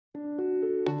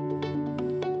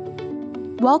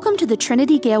Welcome to the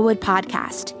Trinity Galewood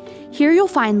podcast. Here you'll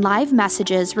find live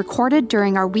messages recorded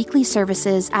during our weekly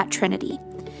services at Trinity.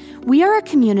 We are a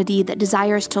community that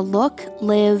desires to look,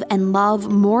 live, and love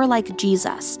more like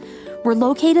Jesus. We're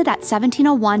located at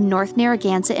 1701 North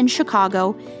Narragansett in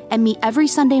Chicago and meet every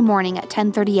Sunday morning at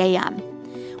 10:30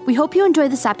 a.m. We hope you enjoy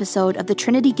this episode of the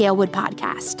Trinity Galewood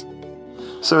podcast.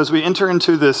 So as we enter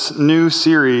into this new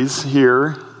series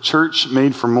here, Church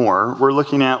Made for More, we're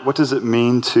looking at what does it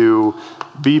mean to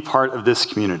be part of this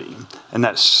community. And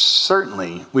that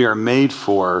certainly we are made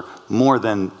for more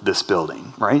than this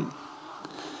building, right?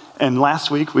 And last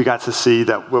week we got to see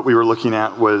that what we were looking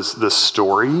at was the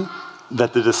story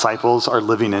that the disciples are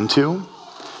living into.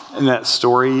 And that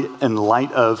story in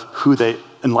light of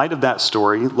that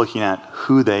story, looking at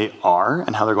who they are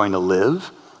and how they're going to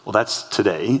live. Well, that's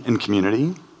today in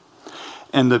community.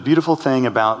 And the beautiful thing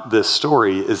about this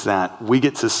story is that we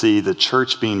get to see the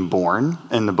church being born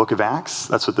in the book of Acts.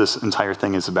 That's what this entire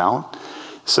thing is about.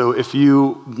 So if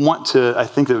you want to, I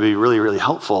think that would be really, really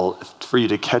helpful for you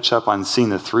to catch up on seeing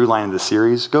the through line of the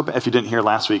series. Go back, if you didn't hear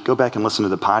last week, go back and listen to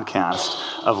the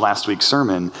podcast of last week's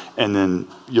sermon, and then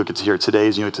you'll get to hear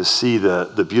today's, and you'll get to see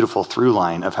the beautiful through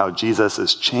line of how Jesus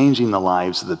is changing the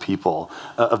lives of the people,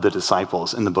 of the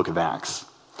disciples in the book of Acts.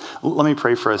 Let me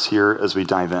pray for us here as we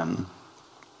dive in.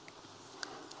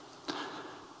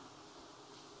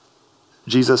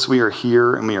 Jesus, we are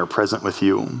here and we are present with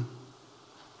you.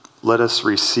 Let us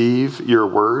receive your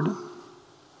word.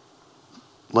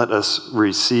 Let us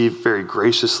receive very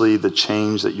graciously the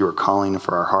change that you are calling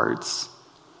for our hearts.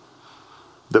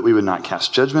 That we would not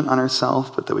cast judgment on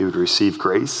ourselves, but that we would receive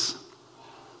grace.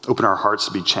 Open our hearts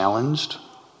to be challenged.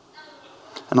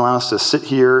 And allow us to sit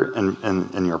here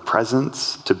in your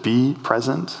presence, to be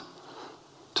present,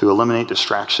 to eliminate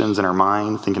distractions in our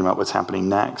mind, thinking about what's happening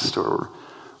next or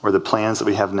the plans that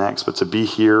we have next, but to be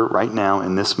here right now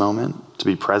in this moment, to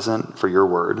be present for your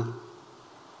word.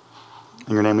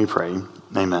 In your name we pray,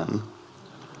 amen.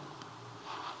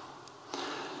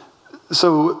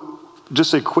 So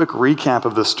just a quick recap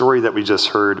of the story that we just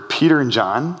heard. Peter and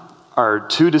John are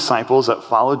two disciples that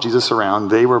followed Jesus around.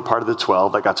 They were part of the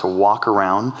 12 that got to walk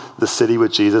around the city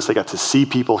with Jesus. They got to see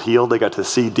people healed. They got to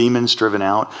see demons driven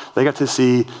out. They got to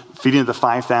see feeding of the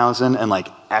 5,000 and like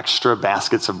extra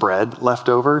baskets of bread left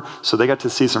over. So they got to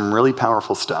see some really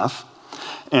powerful stuff.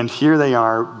 And here they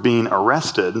are being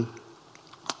arrested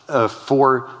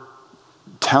for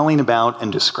telling about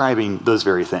and describing those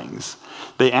very things.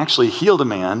 They actually healed a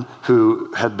man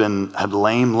who had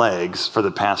lame legs for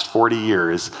the past 40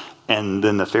 years. And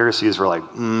then the Pharisees were like,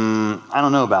 I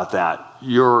don't know about that.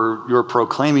 You're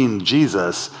proclaiming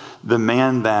Jesus, the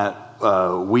man that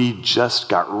we just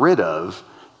got rid of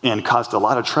and caused a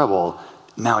lot of trouble.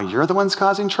 Now you're the ones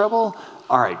causing trouble?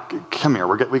 All right, come here.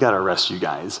 We got to arrest you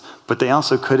guys. But they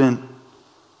also couldn't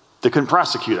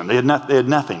prosecute him. They had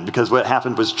nothing because what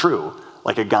happened was true.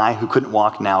 Like a guy who couldn't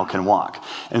walk now can walk.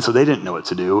 And so they didn't know what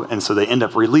to do, and so they end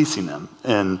up releasing them.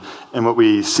 And what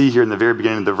we see here in the very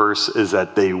beginning of the verse is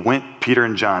that Peter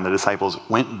and John, the disciples,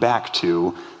 went back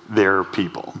to their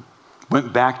people,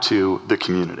 went back to the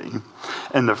community.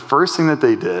 And the first thing that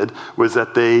they did was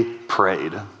that they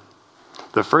prayed.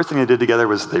 The first thing they did together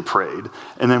was they prayed.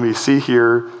 And then we see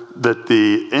here that at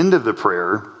the end of the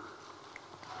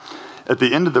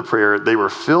prayer, they were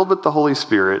filled with the Holy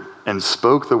Spirit and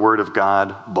spoke the word of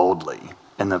God boldly,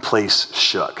 and the place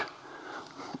shook.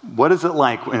 What is it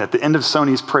like when at the end of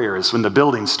Sony's prayers when the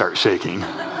buildings start shaking?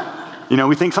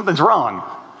 We think something's wrong.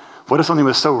 What if something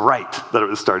was so right that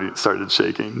it started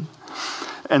shaking?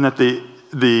 And that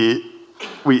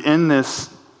we end this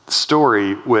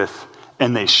story with,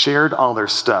 and they shared all their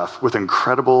stuff with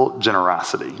incredible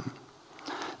generosity.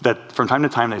 That from time to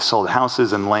time they sold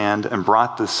houses and land and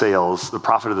brought the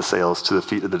profit of the sales to the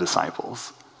feet of the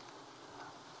disciples.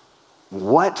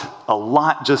 What a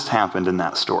lot just happened in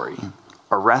that story.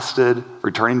 Arrested,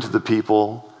 returning to the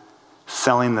people,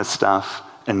 selling this stuff,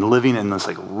 and living in this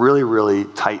like really, really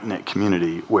tight-knit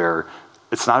community where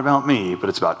it's not about me, but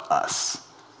it's about us.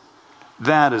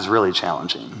 That is really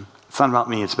challenging. It's not about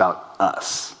me, it's about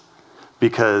us.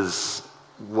 Because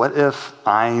what if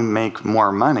I make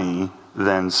more money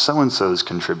than so-and-so's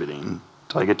contributing?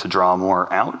 Do I get to draw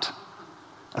more out?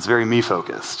 That's very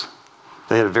me-focused.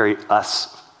 They had a very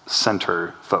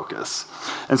us-centered focus.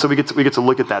 And so we get to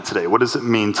look at that today. What does it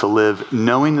mean to live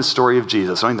knowing the story of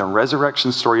Jesus, knowing the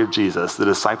resurrection story of Jesus? The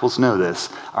disciples know this,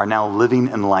 are now living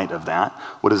in light of that.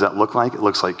 What does that look like? It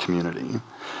looks like community.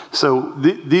 So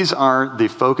these are the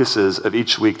focuses of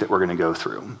each week that we're going to go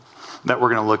through. that we're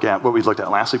going to look at. What we looked at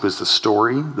last week was the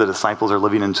story. The disciples are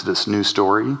living into this new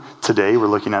story. Today, we're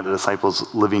looking at the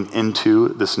disciples living into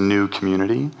this new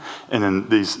community. And then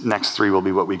these next three will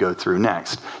be what we go through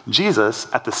next. Jesus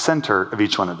at the center of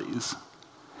each one of these.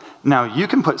 Now, you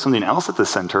can put something else at the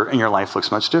center and your life looks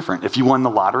much different. If you won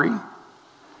the lottery,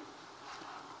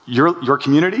 your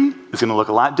community is going to look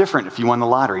a lot different if you won the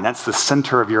lottery. And that's the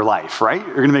center of your life, right?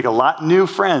 You're going to make a lot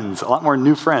more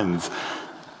new friends.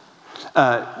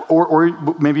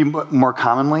 Or maybe more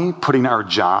commonly, putting our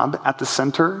job at the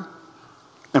center.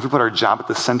 If we put our job at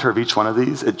the center of each one of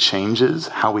these, it changes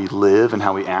how we live and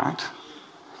how we act.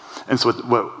 And so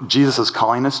what Jesus is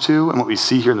calling us to, and what we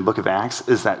see here in the book of Acts,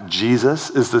 is that Jesus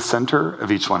is the center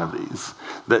of each one of these.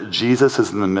 That Jesus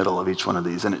is in the middle of each one of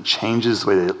these, and it changes the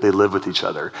way they live with each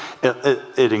other.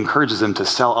 It encourages them to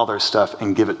sell all their stuff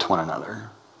and give it to one another.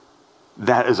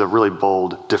 That is a really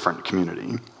bold, different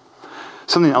community.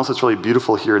 Something else that's really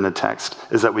beautiful here in the text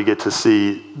is that we get to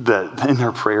see that in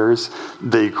their prayers,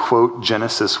 they quote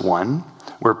Genesis 1,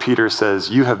 where Peter says,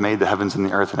 you have made the heavens and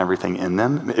the earth and everything in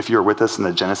them. If you were with us in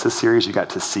the Genesis series, you got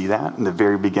to see that. In the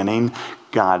very beginning,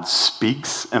 God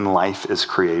speaks and life is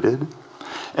created.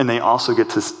 And they also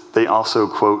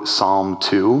quote Psalm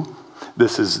 2.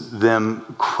 This is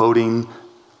them quoting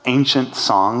ancient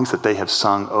songs that they have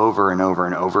sung over and over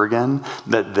and over again,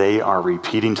 that they are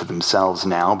repeating to themselves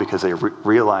now because they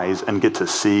realize and get to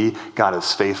see God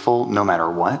is faithful no matter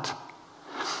what.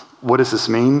 What does this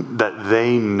mean? That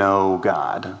they know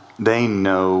God. They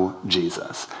know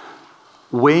Jesus.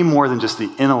 Way more than just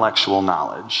the intellectual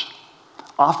knowledge.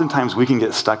 Oftentimes we can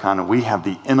get stuck on, we have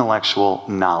the intellectual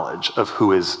knowledge of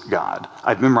who is God.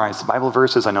 I've memorized the Bible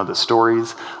verses. I know the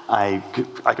stories. I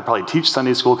could probably teach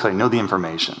Sunday school because I know the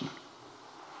information.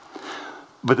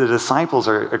 But the disciples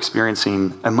are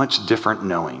experiencing a much different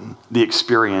knowing, the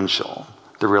experiential,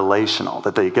 the relational,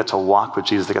 that they get to walk with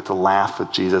Jesus, they get to laugh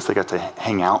with Jesus, they get to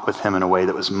hang out with him in a way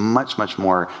that was much, much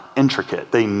more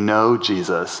intricate. They know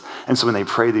Jesus. And so when they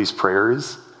pray these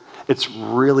prayers, it's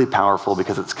really powerful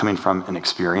because it's coming from an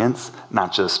experience,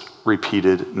 not just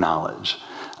repeated knowledge.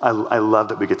 I love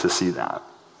that we get to see that.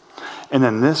 And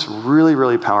then this really,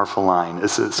 really powerful line, it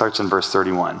starts in verse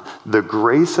 31. The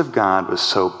grace of God was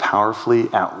so powerfully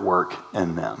at work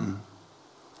in them.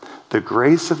 The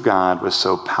grace of God was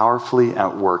so powerfully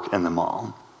at work in them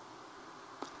all.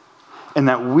 And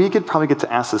that we could probably get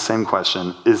to ask the same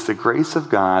question, is the grace of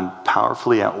God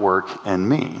powerfully at work in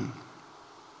me?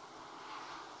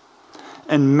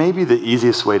 And maybe the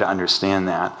easiest way to understand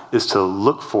that is to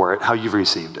look for it, how you've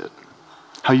received it.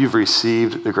 How you've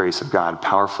received the grace of God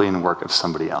powerfully in the work of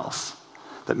somebody else.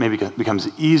 That maybe becomes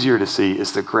easier to see,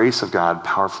 is the grace of God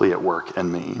powerfully at work in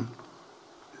me?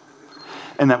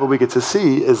 And that what we get to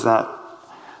see is that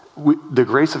the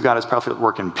grace of God is powerfully at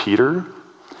work in Peter,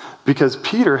 because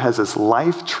Peter has this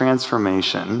life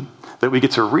transformation that we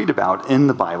get to read about in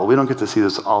the Bible. We don't get to see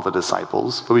this with all the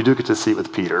disciples, but we do get to see it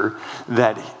with Peter,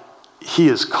 that he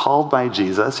is called by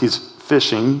Jesus. He's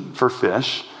fishing for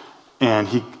fish, and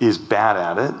he's bad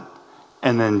at it.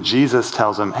 And then Jesus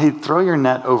tells him, hey, throw your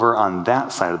net over on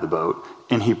that side of the boat,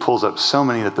 and he pulls up so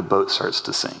many that the boat starts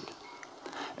to sink.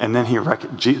 And then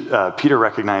Peter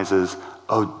recognizes,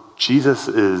 oh, Jesus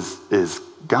is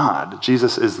God.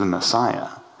 Jesus is the Messiah.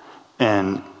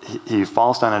 And he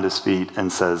falls down at his feet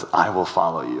and says, I will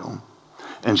follow you.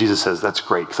 And Jesus says, that's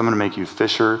great, because I'm going to make you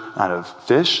fisher, not of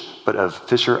fish, but of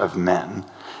fisher of men.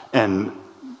 And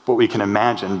what we can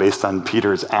imagine based on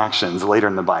Peter's actions later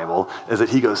in the Bible is that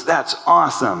he goes, that's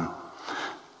awesome.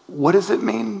 What does it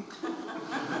mean?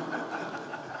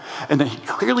 And then he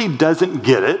clearly doesn't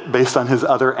get it based on his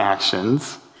other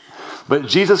actions. But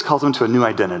Jesus calls him to a new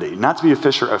identity, not to be a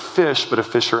fisher of fish, but a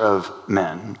fisher of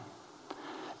men.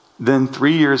 Then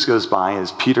 3 years goes by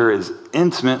as Peter is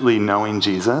intimately knowing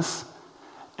Jesus.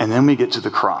 And then we get to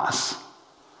the cross,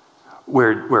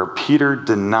 where Peter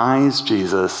denies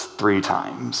Jesus 3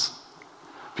 times.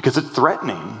 Because it's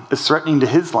threatening. It's threatening to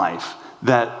his life.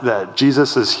 That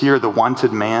Jesus is here, the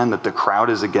wanted man, that the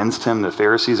crowd is against him, the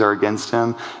Pharisees are against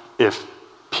him. If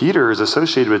Peter is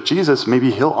associated with Jesus, maybe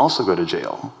he'll also go to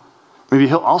jail. Maybe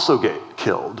he'll also get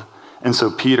killed. And so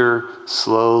Peter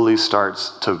slowly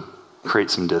starts to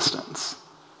create some distance.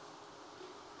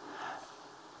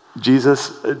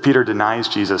 Peter denies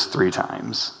Jesus 3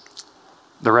 times.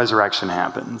 The resurrection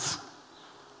happens.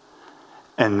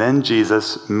 And then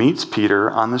Jesus meets Peter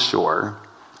on the shore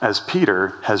as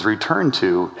Peter has returned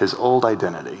to his old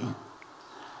identity.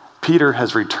 Peter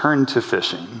has returned to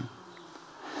fishing.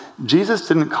 Jesus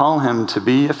didn't call him to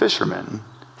be a fisherman.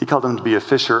 He called him to be a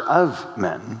fisher of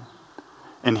men.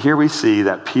 And here we see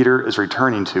that Peter is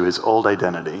returning to his old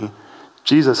identity,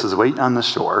 Jesus is waiting on the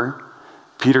shore.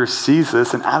 Peter sees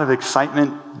this and out of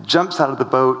excitement jumps out of the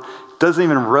boat, doesn't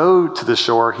even row to the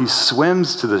shore, he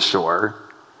swims to the shore.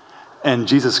 And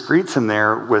Jesus greets him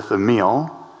there with a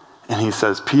meal, and he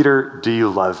says, Peter, do you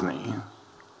love me?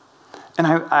 And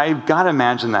I've got to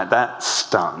imagine that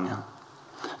stung,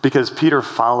 because Peter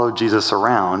followed Jesus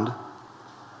around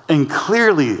and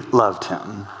clearly loved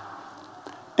him.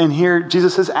 And here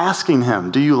Jesus is asking him,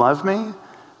 do you love me?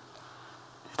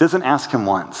 He doesn't ask him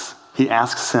once. He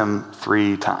asks him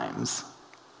 3 times.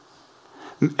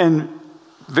 And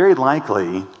very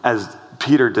likely, as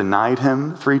Peter denied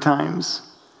him 3 times,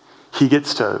 he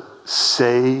gets to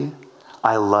say,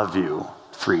 I love you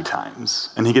 3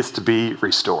 times. And he gets to be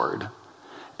restored.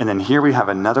 And then here we have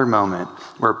another moment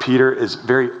where Peter is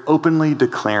very openly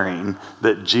declaring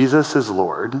that Jesus is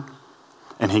Lord,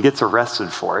 and he gets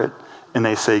arrested for it. And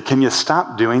they say, can you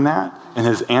stop doing that? And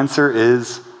his answer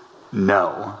is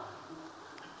no.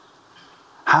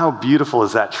 How beautiful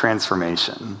is that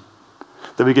transformation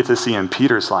that we get to see in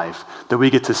Peter's life, that we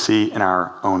get to see in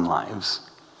our own lives?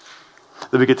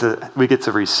 That we get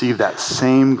to receive that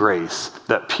same grace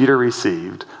that Peter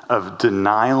received of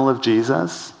denial of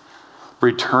Jesus,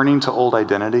 returning to old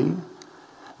identity,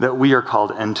 that we are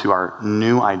called into our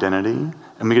new identity,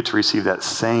 and we get to receive that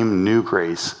same new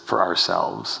grace for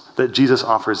ourselves, that Jesus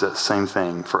offers that same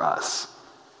thing for us.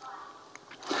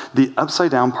 The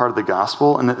upside down part of the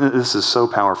gospel, and this is so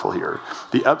powerful here,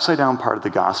 the upside down part of the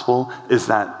gospel is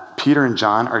that Peter and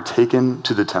John are taken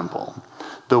to the temple,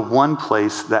 the one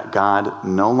place that God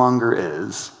no longer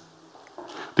is,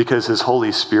 because his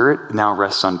Holy Spirit now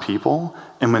rests on people.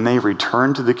 And when they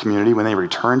return to the community, when they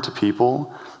return to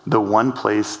people, the one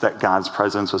place that God's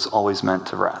presence was always meant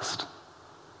to rest.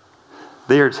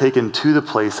 They are taken to the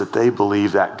place that they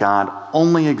believe that God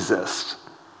only exists.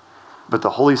 But the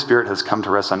Holy Spirit has come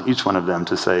to rest on each one of them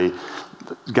to say,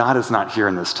 God is not here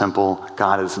in this temple.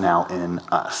 God is now in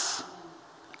us.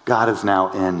 God is now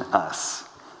in us.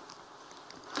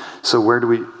 So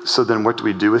then what do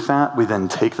we do with that? We then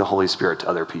take the Holy Spirit to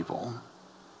other people.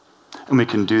 And we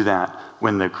can do that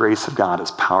when the grace of God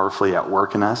is powerfully at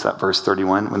work in us. At verse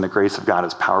 31, when the grace of God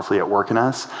is powerfully at work in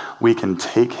us, we can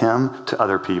take him to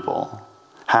other people.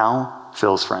 How?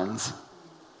 Phil's friends.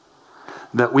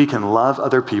 That we can love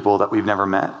other people that we've never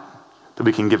met. That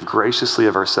we can give graciously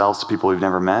of ourselves to people we've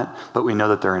never met, but we know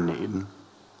that they're in need.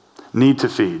 Need to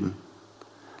feed.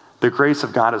 The grace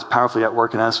of God is powerfully at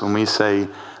work in us when we say,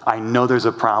 I know there's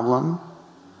a problem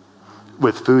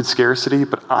with food scarcity,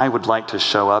 but I would like to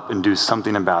show up and do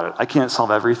something about it. I can't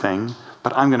solve everything,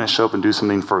 but I'm going to show up and do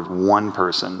something for one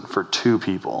person, for 2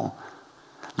 people.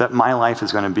 That my life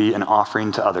is going to be an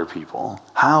offering to other people.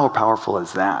 How powerful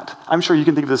is that? I'm sure you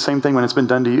can think of the same thing when it's been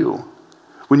done to you.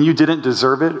 When you didn't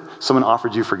deserve it, someone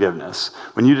offered you forgiveness.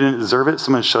 When you didn't deserve it,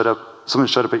 someone showed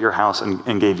up at your house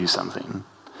and gave you something.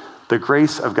 The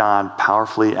grace of God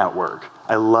powerfully at work.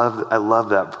 I love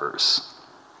that verse.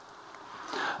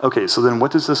 Okay, so then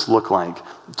what does this look like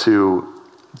to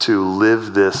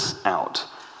live this out?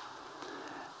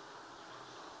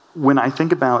 When I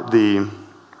think about the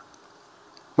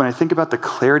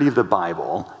clarity of the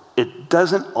Bible, it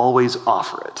doesn't always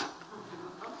offer it.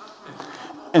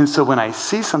 And so when I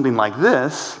see something like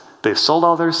this, they sold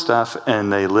all their stuff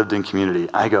and they lived in community,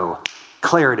 I go,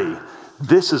 clarity.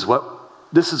 This is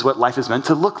what life is meant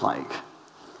to look like.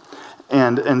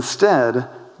 And instead,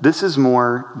 this is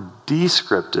more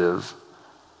descriptive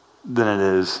than it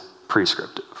is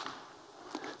prescriptive.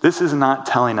 This is not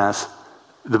telling us,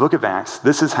 the book of Acts,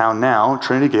 this is how now,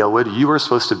 Trinity Galewood, you are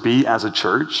supposed to be as a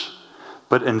church,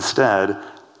 but instead,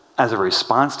 as a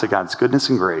response to God's goodness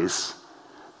and grace,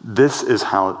 this is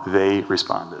how they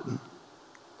responded.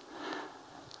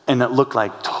 And it looked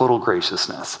like total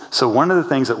graciousness. So one of the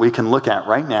things that we can look at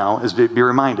right now is be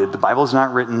reminded, the Bible is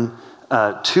not written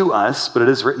to us, but it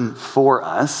is written for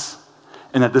us,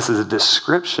 and that this is a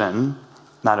description,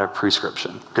 not a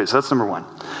prescription. Okay, so that's number one.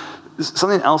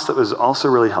 Something else that was also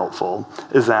really helpful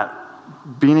is that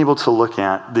being able to look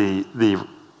at the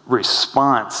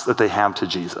response that they have to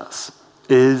Jesus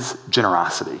is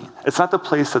generosity. It's not the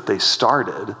place that they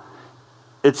started.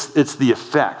 It's the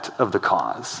effect of the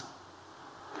cause.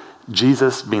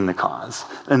 Jesus being the cause.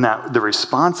 And that the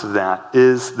response of that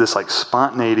is this like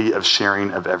spontaneity of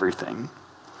sharing of everything.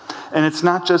 And it's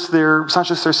not just their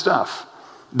stuff.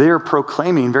 They are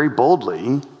proclaiming very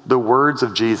boldly the words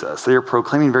of Jesus. They are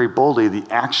proclaiming very boldly the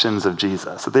actions of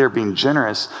Jesus. That they are being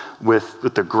generous with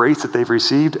the grace that they've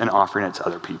received and offering it to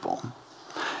other people.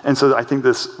 And so I think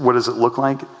what does it look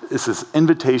like? It's this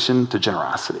invitation to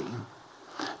generosity.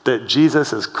 That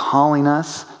Jesus is calling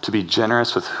us to be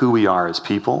generous with who we are as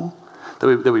people.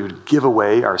 that we would give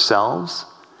away ourselves,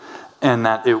 and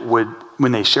that it would,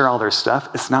 when they share all their stuff,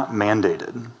 it's not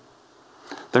mandated.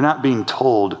 They're not being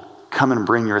told, come and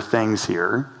bring your things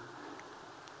here.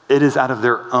 It is out of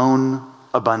their own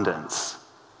abundance.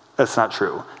 That's not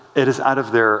true. It is out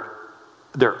of their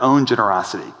own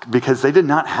generosity, because they did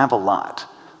not have a lot.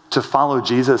 To follow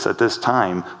Jesus at this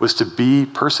time was to be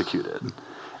persecuted.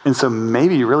 And so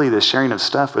maybe really the sharing of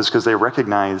stuff was because they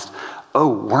recognized, oh,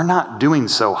 we're not doing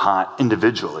so hot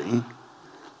individually.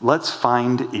 Let's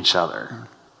find each other.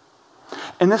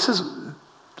 And this is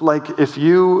like, if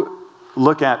you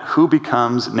look at who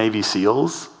becomes Navy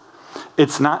SEALs,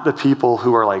 it's not the people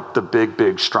who are like the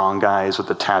big, strong guys with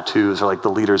the tattoos or like the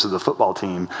leaders of the football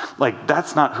team. Like,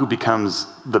 that's not who becomes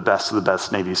the best of the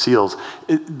best Navy SEALs.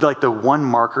 Like, the one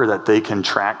marker that they can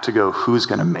track to go who's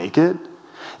going to make it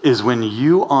is when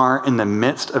you are in the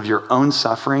midst of your own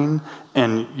suffering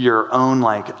and your own,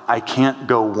 like, I can't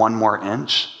go one more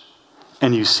inch,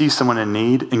 and you see someone in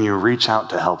need and you reach out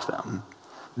to help them.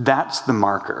 That's the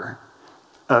marker.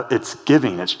 It's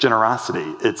giving, it's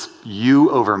generosity, it's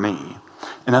you over me.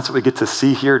 And that's what we get to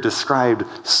see here described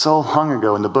so long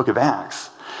ago in the book of Acts,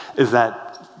 is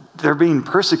that they're being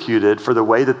persecuted for the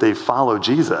way that they follow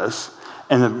Jesus,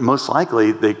 and then most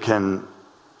likely they're getting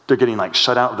like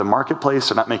shut out of the marketplace,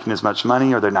 they're not making as much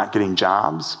money, or they're not getting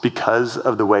jobs because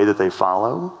of the way that they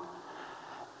follow.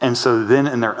 And so then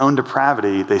in their own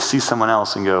depravity, they see someone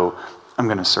else and go, I'm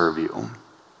going to serve you.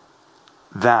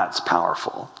 That's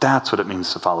powerful. That's what it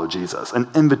means to follow Jesus. An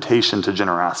invitation to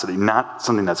generosity, not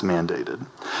something that's mandated.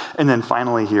 And then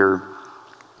finally here,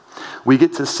 we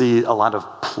get to see a lot of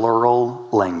plural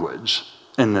language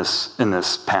in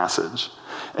this passage.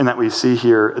 And that we see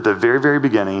here at the very, very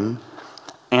beginning,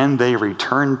 and they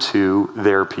return to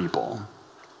their people.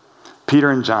 Peter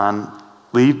and John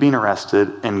leave being arrested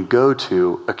and go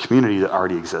to a community that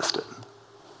already existed.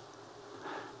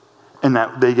 And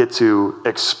that they get to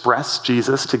express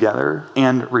Jesus together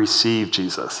and receive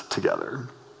Jesus together.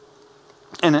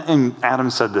 And Adam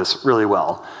said this really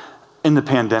well. In the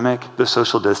pandemic, the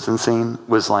social distancing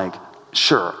was like,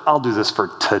 sure, I'll do this for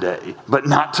today, but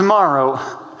not tomorrow.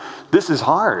 This is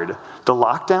hard. The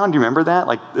lockdown, do you remember that?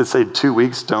 Like, let's say 2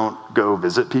 weeks, don't go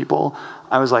visit people.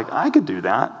 I was like, I could do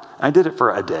that. I did it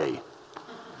for a day.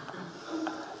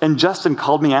 And Justin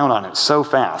called me out on it so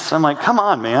fast. I'm like, come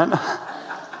on, man.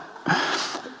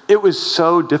 It was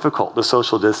so difficult, the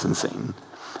social distancing.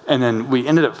 And then we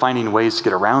ended up finding ways to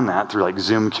get around that through like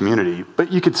Zoom community,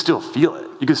 but you could still feel it.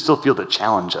 You could still feel the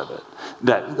challenge of it,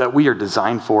 that we are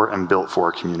designed for and built for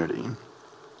a community.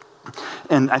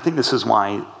 And I think this is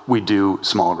why we do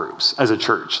small groups as a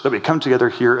church, that we come together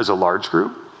here as a large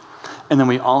group. And then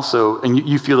we also, and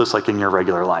you feel this like in your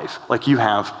regular life, like you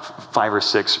have 5 or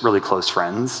 6 really close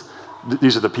friends.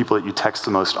 These are the people that you text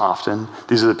the most often.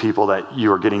 These are the people that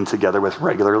you are getting together with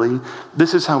regularly.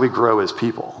 This is how we grow as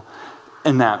people.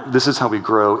 And that this is how we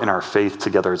grow in our faith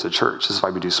together as a church. This is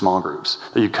why we do small groups.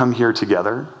 That you come here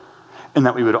together, and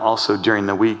that we would also during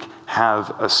the week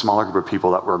have a smaller group of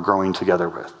people that we're growing together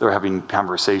with, that we're having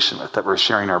conversation with, that we're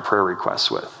sharing our prayer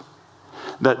requests with.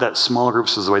 That small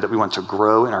groups is the way that we want to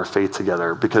grow in our faith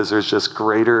together, because there's just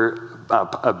greater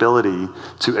ability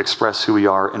to express who we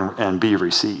are and be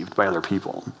received by other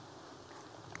people.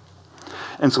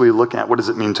 And so we look at, what does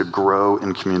it mean to grow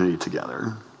in community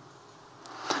together?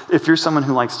 If you're someone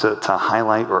who likes to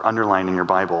highlight or underline in your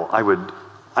Bible, I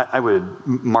would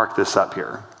mark this up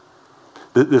here.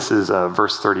 This is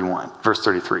verse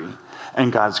 33.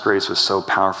 And God's grace was so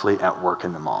powerfully at work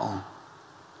in them all.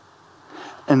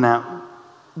 And that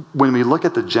when we look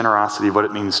at the generosity of what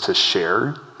it means to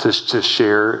share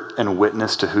and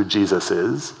witness to who Jesus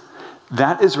is,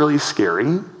 that is really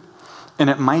scary. And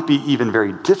it might be even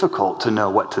very difficult to know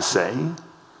what to say.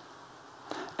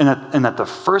 And that the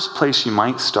first place you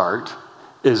might start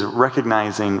is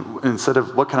recognizing, instead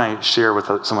of what can I share with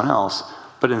someone else,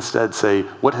 but instead say,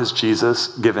 what has Jesus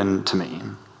given to me?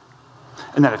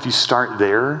 And that if you start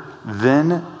there,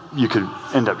 then you could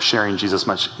end up sharing Jesus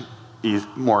much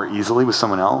more easily with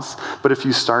someone else. But if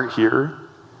you start here,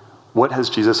 what has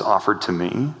Jesus offered to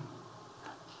me?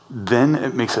 Then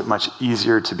it makes it much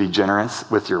easier to be generous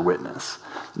with your witness.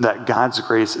 That God's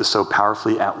grace is so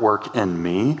powerfully at work in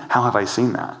me. How have I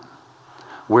seen that?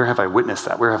 Where have I witnessed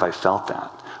that? Where have I felt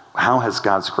that? How has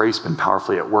God's grace been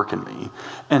powerfully at work in me?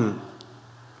 And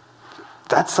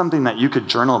that's something that you could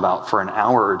journal about for an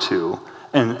hour or two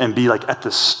and be like at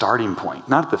the starting point,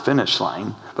 not at the finish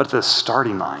line, but at the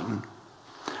starting line.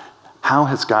 How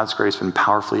has God's grace been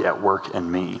powerfully at work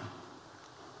in me?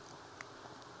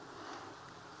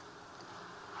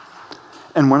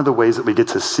 And one of the ways that we get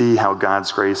to see how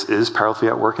God's grace is powerfully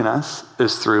at work in us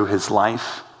is through his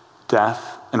life,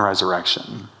 death, and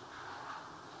resurrection.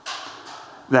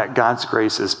 That God's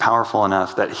grace is powerful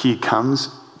enough that he comes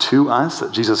to us,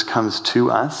 that Jesus comes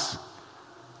to us,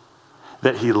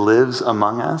 that he lives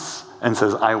among us and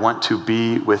says, I want to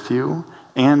be with you,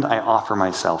 and I offer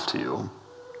myself to you.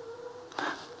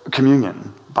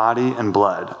 Communion, body and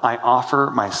blood, I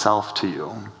offer myself to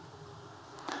you.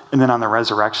 And then on the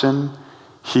resurrection,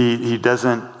 he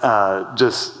doesn't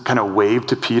just kind of wave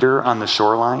to Peter on the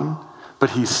shoreline,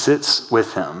 but he sits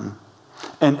with him.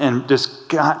 And just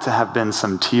got to have been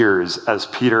some tears as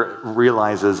Peter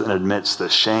realizes and admits the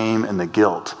shame and the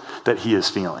guilt that he is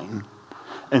feeling.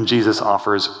 And Jesus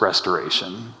offers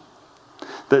restoration.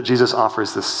 That Jesus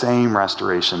offers the same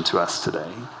restoration to us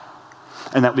today.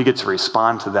 And that we get to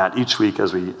respond to that each week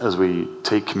as we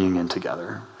take communion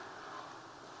together.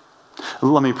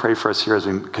 Let me pray for us here as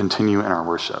we continue in our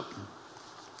worship.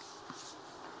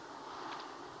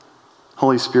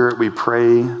 Holy Spirit, we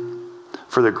pray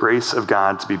for the grace of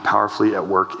God to be powerfully at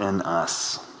work in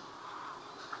us.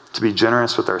 To be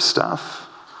generous with our stuff.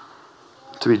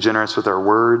 To be generous with our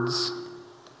words.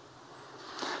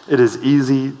 It is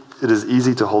easy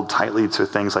to hold tightly to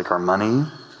things like our money.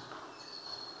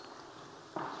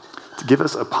 To give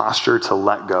us a posture to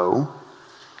let go.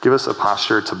 Give us a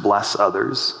posture to bless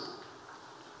others.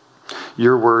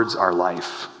 Your words are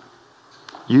life.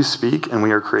 You speak and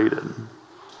we are created.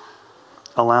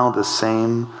 Allow the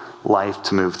same life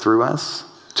to move through us,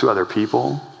 to other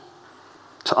people,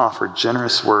 to offer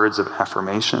generous words of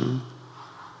affirmation,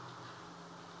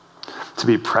 to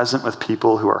be present with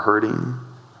people who are hurting,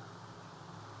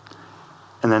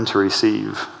 and then to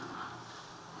receive.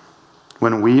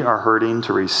 When we are hurting,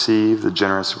 to receive the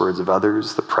generous words of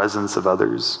others, the presence of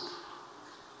others.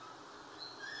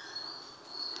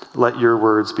 Let your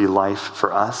words be life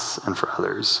for us and for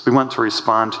others. We want to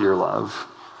respond to your love,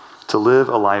 to live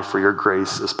a life where your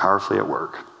grace is powerfully at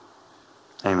work.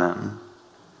 Amen.